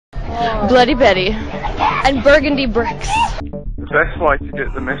Bloody Betty, and burgundy bricks. The best way to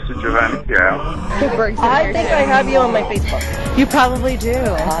get the message of anarchy out. I think I have you on my Facebook. You probably do.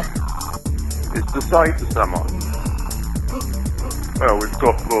 Is to say to someone, well, we've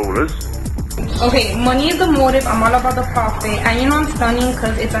got rulers. Okay, money is the motive, I'm all about the profit, and you know I'm stunning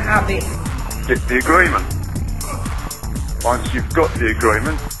because it's a habit. Get the agreement. Once you've got the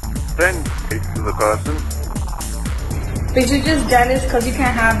agreement, then speak to the person. Bitch, you're just jealous because you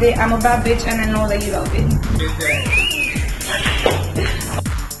can't have it. I'm a bad bitch and I know that you love it.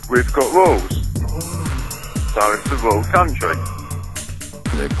 We've got rules. So it's a rule country.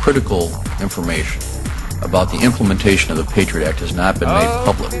 The critical information about the implementation of the Patriot Act has not been made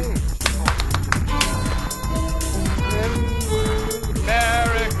public.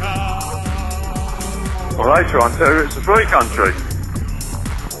 Well, they try and tell you it's a free country.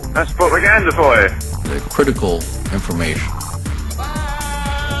 That's propaganda for you. The critical information.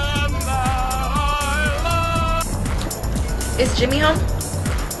 Is Jimmy home?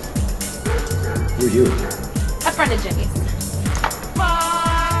 Who are you? A friend of Jimmy's.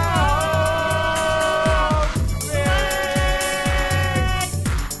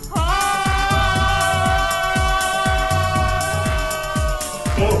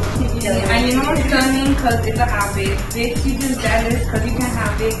 And you know I'm stunning because it's a habit. Bitch, you just jealous because you can't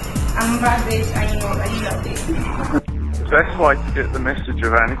have it. I'm a bad bitch and you know that you love it. The best way to get the message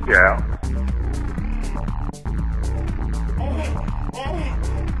of anarchy out